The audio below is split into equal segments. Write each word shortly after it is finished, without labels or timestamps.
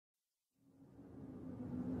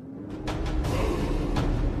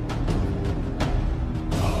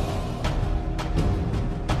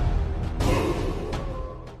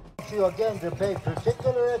you again to pay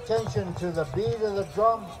particular attention to the beat of the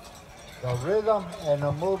drum, the rhythm, and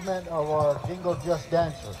the movement of our Jingle Just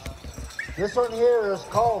dancers. This one here is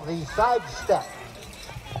called the side step.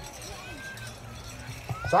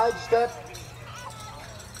 Side step,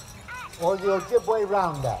 or the Ojibwe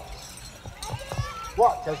round dance.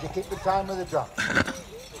 Watch as you keep the time with the drum.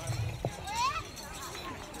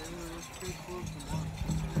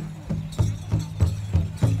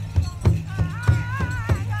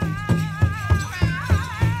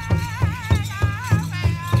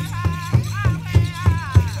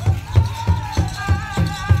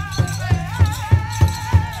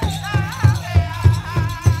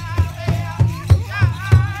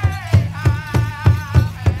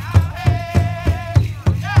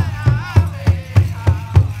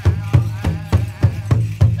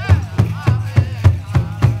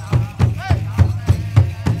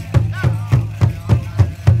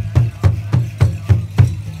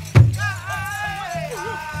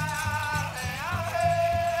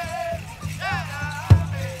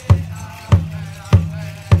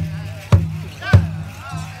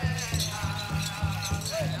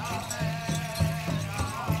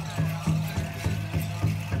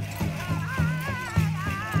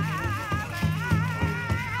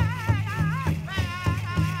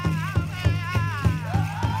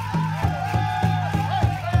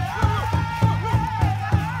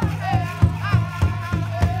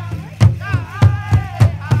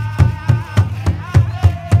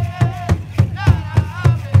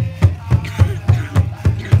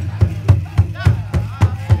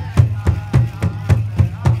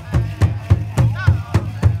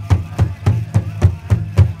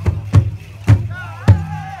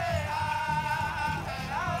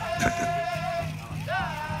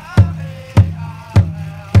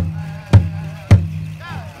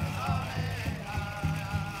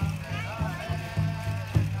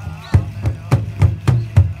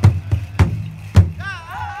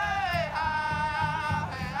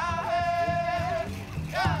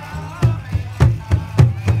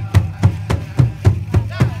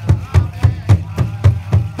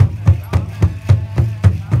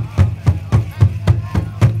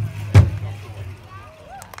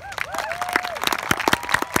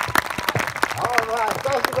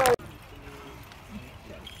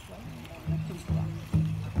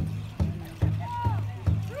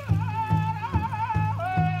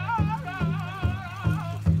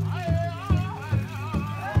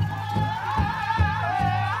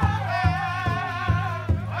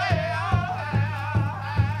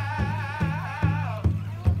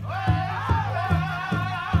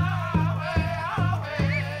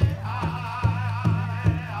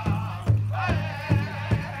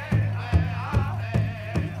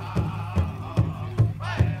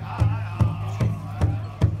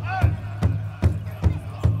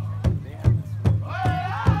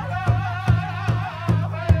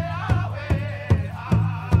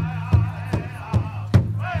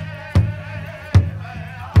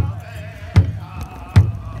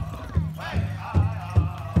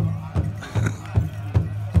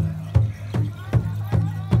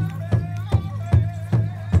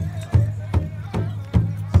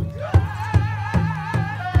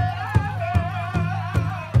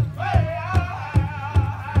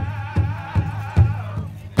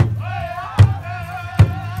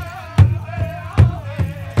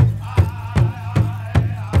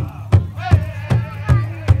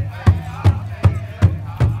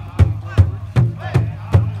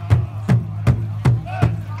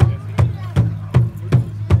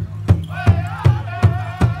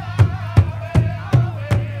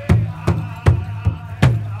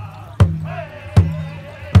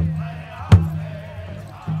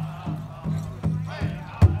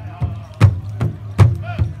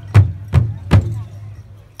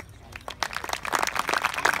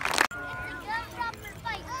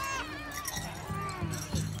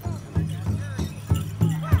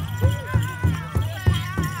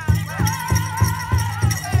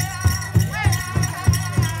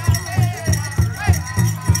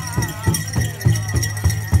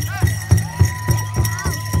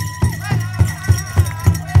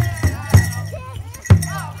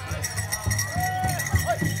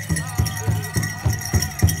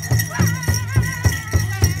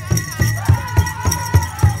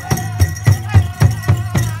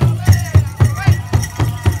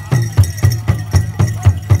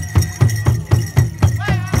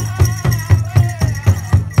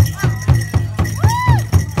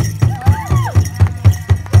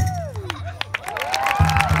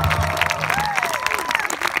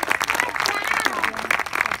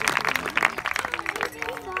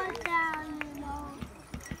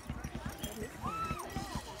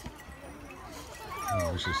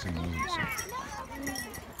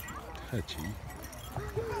 Touchy.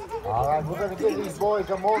 All right, we're going to give these boys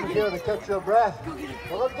a moment here to catch your breath.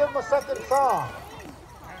 We're going to give them a second song.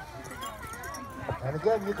 And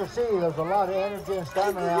again, you can see there's a lot of energy and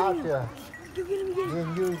stamina out there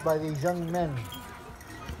being used by these young men.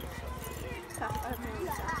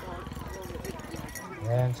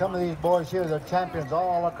 And some of these boys here, they're champions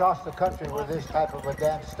all across the country with this type of a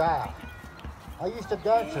dance style. I used to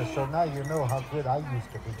dance this, so now you know how good I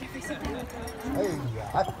used to be. Hey,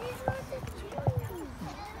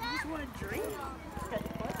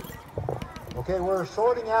 okay, we're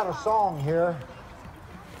sorting out a song here.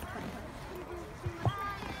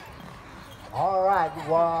 All right,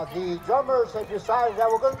 well, the drummers have decided that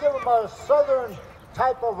we're going to give them a southern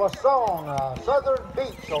type of a song, a southern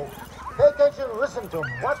beat. So pay attention and listen to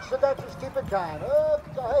them. Watch the dancers keep it time.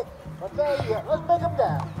 Okay, let's make them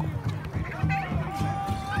dance.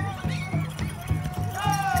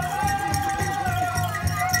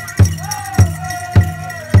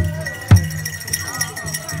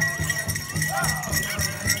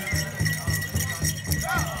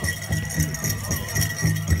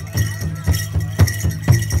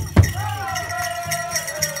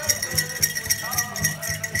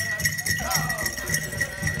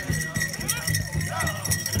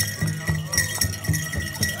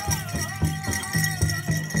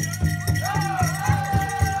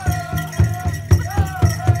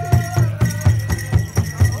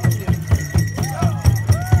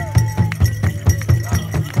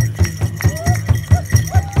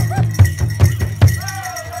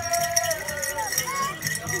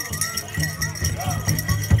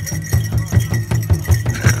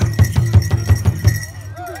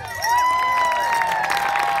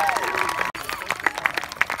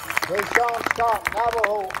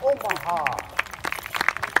 Navajo, Omaha.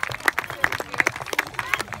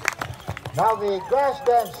 Now the grass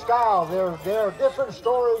dance style, there are different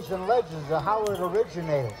stories and legends of how it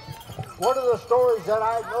originated. One of the stories that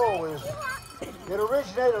I know is it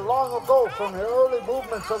originated long ago from the early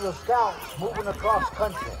movements of the scouts moving across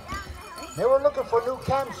country. They were looking for new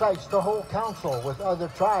campsites to hold council with other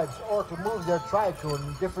tribes or to move their tribe to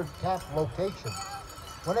a different camp location.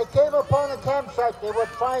 When they came upon a campsite, they would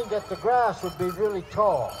find that the grass would be really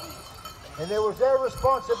tall. And it was their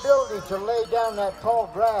responsibility to lay down that tall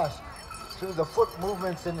grass through the foot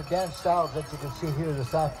movements and the dance styles that you can see here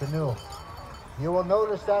this afternoon. You will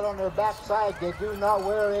notice that on their backside, they do not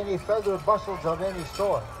wear any feather bustles of any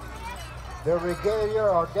sort. Their regalia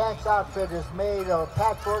or dance outfit is made of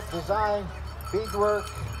patchwork design, beadwork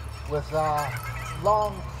with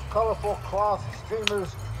long, colorful cloth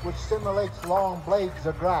streamers which simulates long blades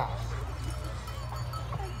of grass.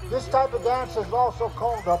 This type of dance is also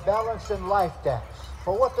called a balance in life dance.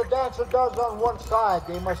 For what the dancer does on one side,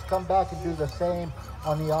 they must come back and do the same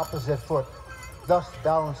on the opposite foot, thus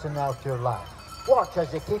balancing out your life. Watch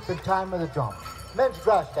as they keep in time with the drum. Men's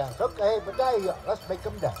grass dance. Okay, but there you go. Let's make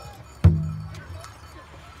them dance.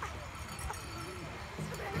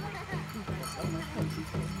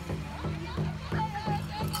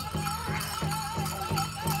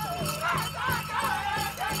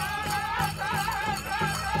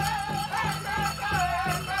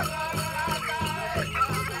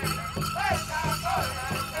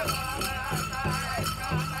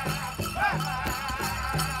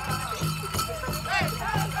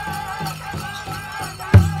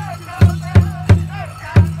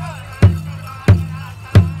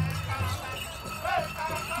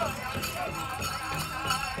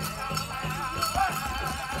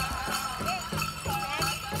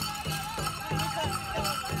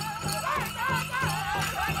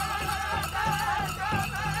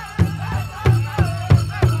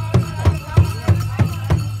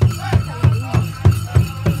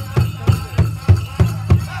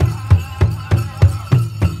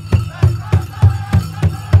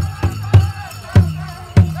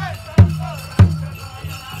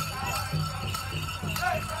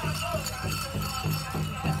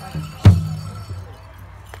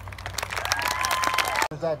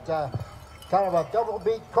 That kind of a double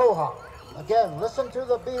beat kohak. Again, listen to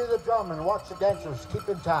the beat of the drum and watch the dancers keep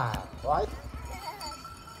in time, right?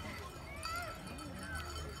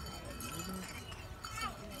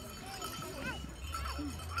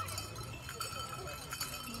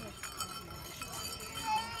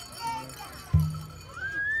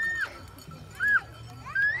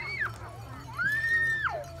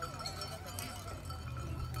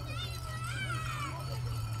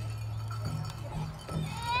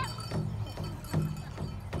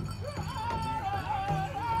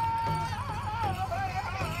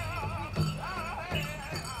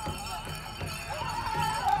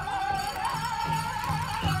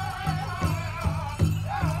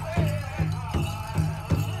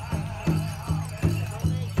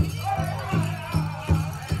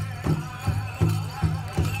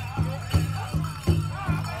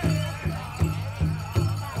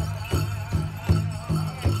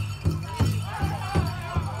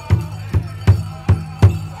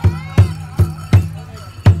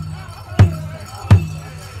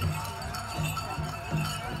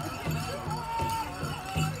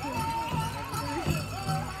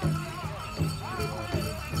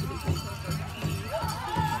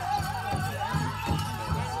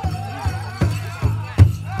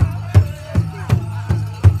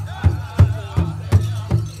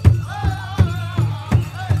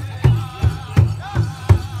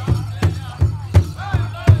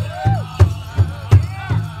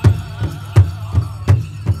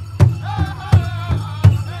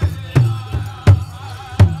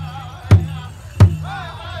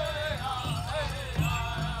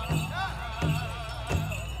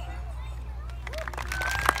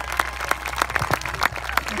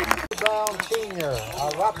 Brown Sr.,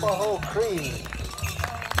 Arapaho Cree.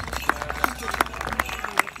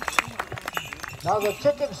 Now the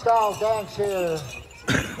chicken style dance here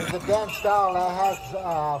is a dance style that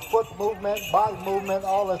has foot movement, body movement,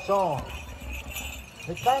 all its own.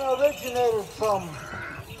 It kind of originated from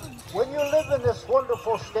when you live in this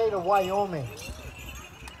wonderful state of Wyoming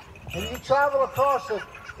and you travel across it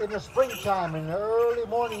in the springtime in the early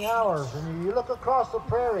morning hours and you look across the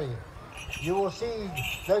prairie, you will see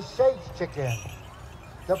the sage chicken,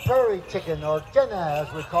 the prairie chicken, or jenna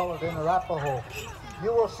as we call it in Arapaho.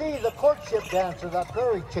 You will see the courtship dance of that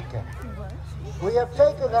prairie chicken. We have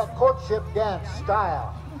taken that courtship dance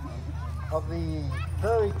style of the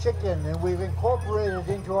prairie chicken and we've incorporated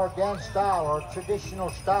into our dance style, our traditional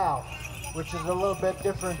style, which is a little bit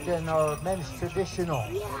different than our men's traditional.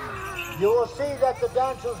 You will see that the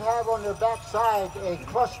dancers have on their backside a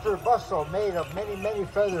cluster bustle made of many, many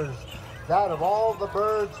feathers, that of all the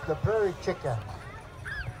birds, the prairie chicken.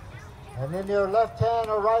 And in their left hand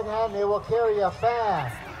or right hand, they will carry a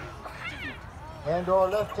fan. And or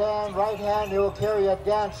left hand, right hand, they will carry a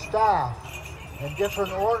dance staff and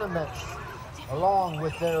different ornaments along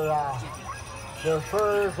with their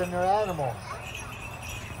furs and their animals.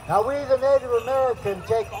 Now we, the Native American,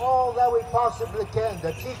 take all that we possibly can,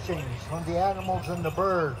 the teachings from the animals and the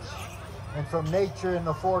birds, and from nature in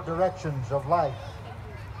the four directions of life.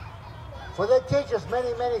 For they teach us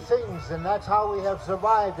many, many things, and that's how we have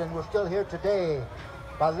survived, and we're still here today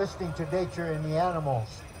by listening to nature and the animals.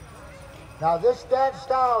 Now this dance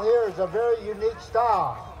style here is a very unique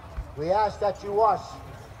style. We ask that you watch,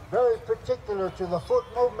 very particular to the foot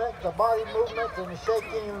movement, the body movement, and the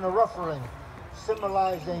shaking and the ruffling,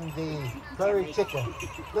 symbolizing the prairie chicken.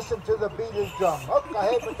 Listen to the beat of the drum.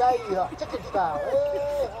 Chicken style.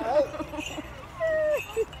 Hey, hey.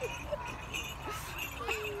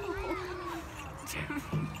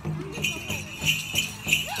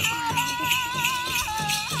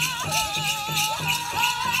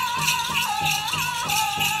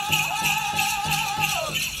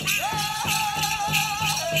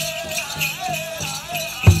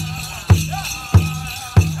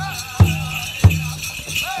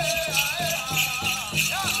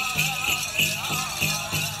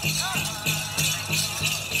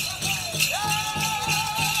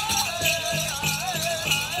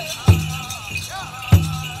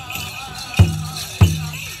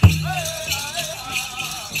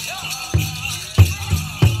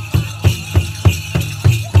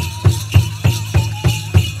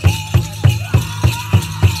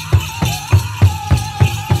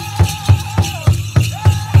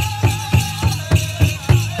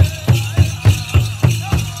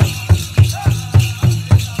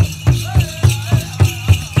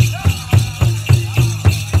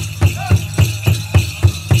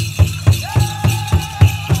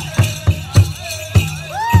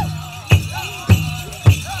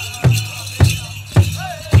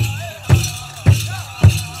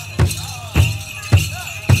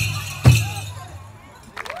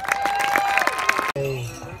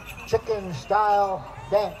 Chicken style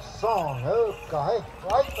dance song. Okay,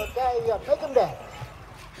 right, okay, make them dance.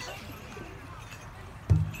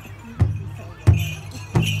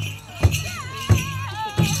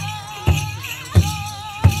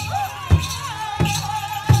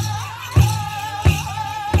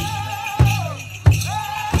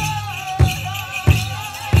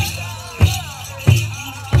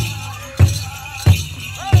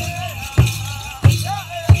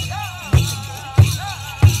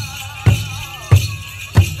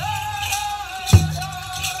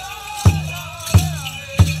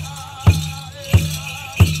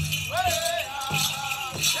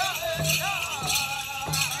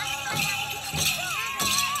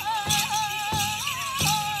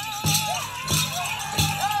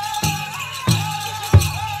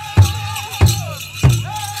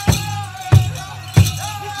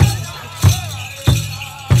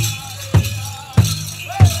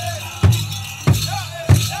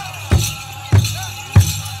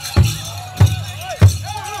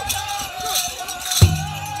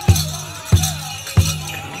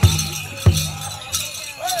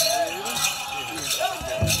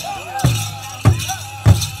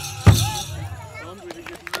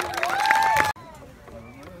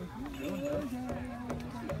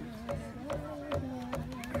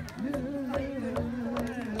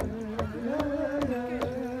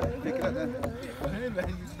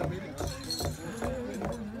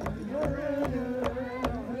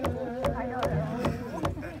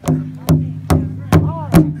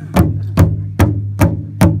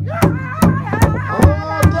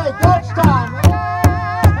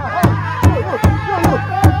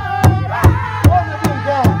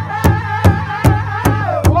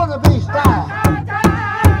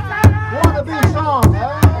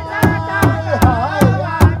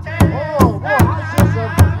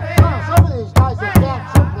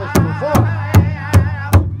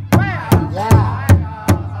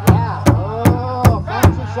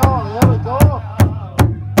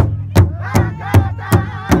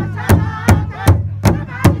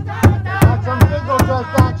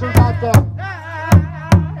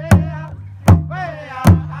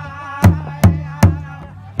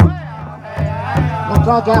 It's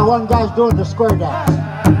like that one guy's doing the square dance.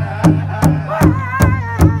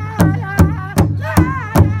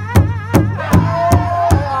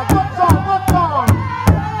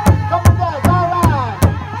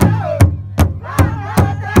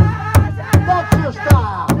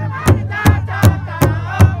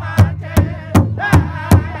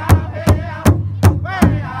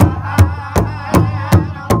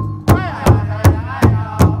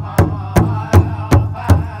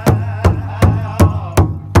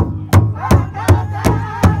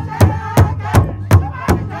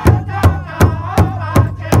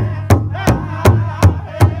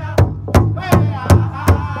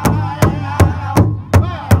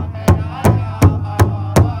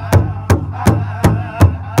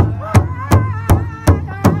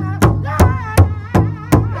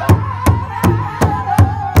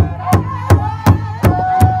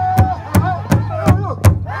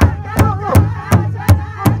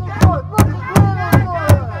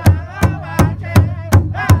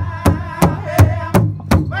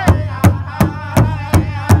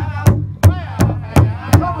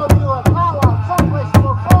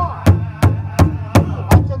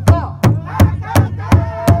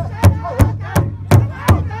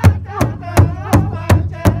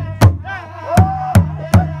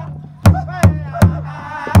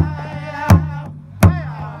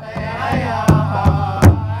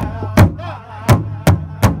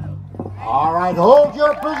 Hold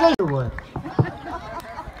your position.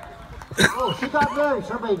 Oh, she got married.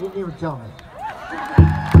 Somebody didn't even tell me.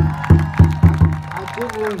 I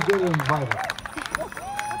didn't even get invited.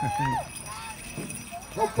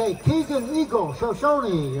 Okay, Keegan Eagle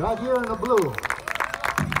Shoshone, right here in the blue.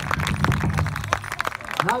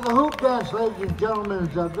 Now the hoop dance, ladies and gentlemen,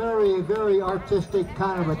 is a very, very artistic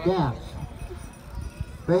kind of a dance.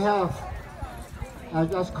 They have,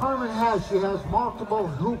 as Carmen has, she has multiple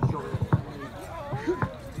hoops.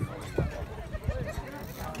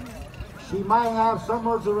 She might have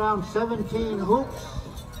somewhere around 17 hoops,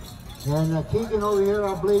 and Keegan over here,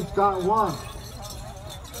 I believe, got one.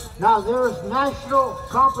 Now there's national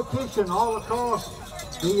competition all across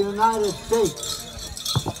the United States.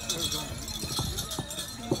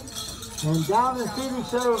 And down in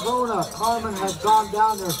Phoenix, Arizona, Carmen has gone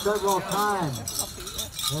down there several times.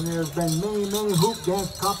 And there's been many, many hoop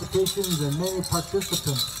dance competitions and many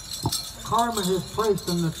participants. Carmen has placed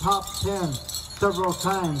in the top 10 several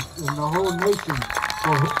times in the whole nation.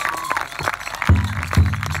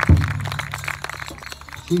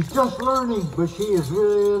 She's just learning, but she is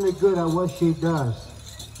really good at what she does.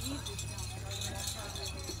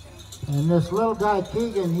 And this little guy,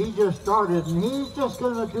 Keegan, he just started, and he's just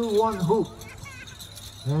going to do one hoop.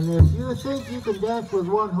 And if you think you can dance with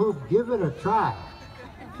one hoop, give it a try.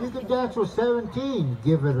 If you can dance with 17,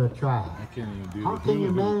 give it a try. How can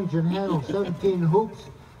you manage and handle 17 hoops,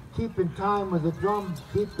 keeping time with the drum,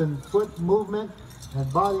 keeping foot movement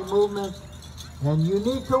and body movement? And you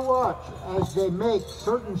need to watch as they make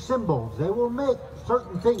certain symbols. They will make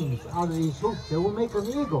certain things out of these hoops. They will make an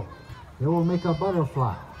eagle. They will make a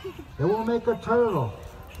butterfly. They will make a turtle.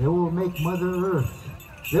 They will make Mother Earth.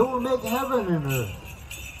 They will make heaven and earth.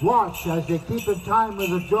 Watch as they keep in time with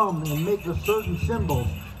the drum and make the certain symbols.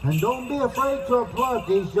 And don't be afraid to applaud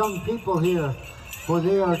these young people here, for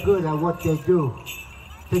they are good at what they do.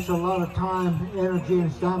 It takes a lot of time, energy,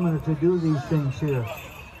 and stamina to do these things here.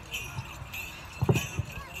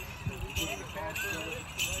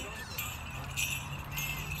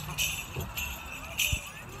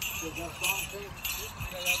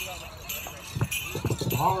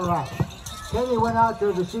 All right. Kenny went out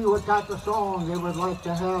there to see what type of song they would like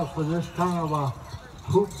to have for this kind of a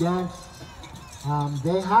hoop dance.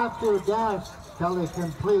 They have to dance till they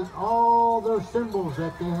complete all their symbols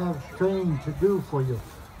that they have trained to do for you.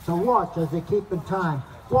 So watch as they keep in time.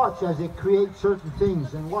 Watch as they create certain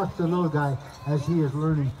things, and watch the little guy as he is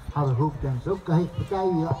learning how to hoop dance. Okay,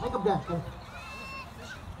 make him dance.